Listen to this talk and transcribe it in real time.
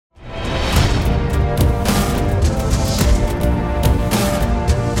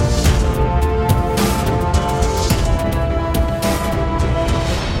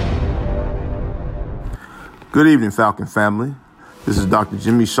Good evening, Falcon family. This is Dr.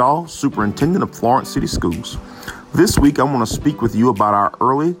 Jimmy Shaw, Superintendent of Florence City Schools. This week, I want to speak with you about our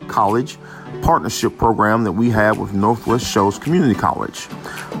early college partnership program that we have with Northwest Shoals Community College.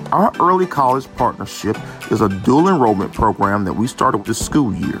 Our early college partnership is a dual enrollment program that we started this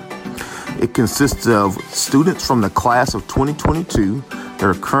school year. It consists of students from the class of 2022 that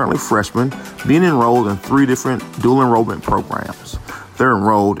are currently freshmen being enrolled in 3 different dual enrollment programs. They're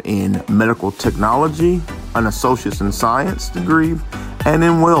enrolled in medical technology, an associate's in science degree, and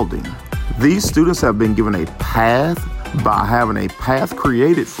in welding. These students have been given a path by having a path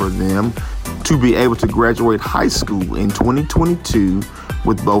created for them to be able to graduate high school in 2022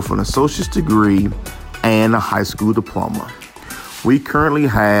 with both an associate's degree and a high school diploma. We currently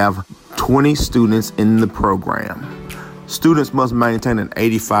have 20 students in the program. Students must maintain an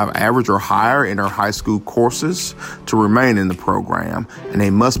 85 average or higher in their high school courses to remain in the program, and they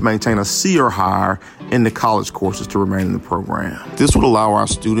must maintain a C or higher in the college courses to remain in the program. This would allow our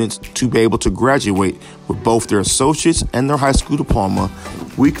students to be able to graduate with both their associates and their high school diploma.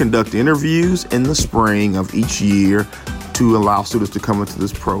 We conduct interviews in the spring of each year to allow students to come into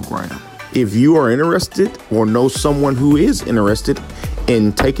this program. If you are interested or know someone who is interested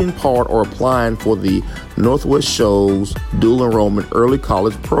in taking part or applying for the Northwest Shoals Dual Enrollment Early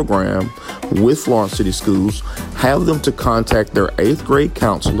College Program with Florence City Schools, have them to contact their 8th grade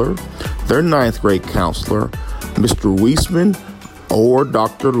counselor, their 9th grade counselor, Mr. Weisman, or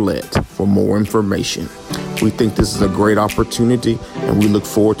Dr. Lett for more information. We think this is a great opportunity, and we look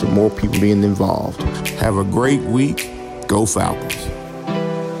forward to more people being involved. Have a great week. Go Falcons.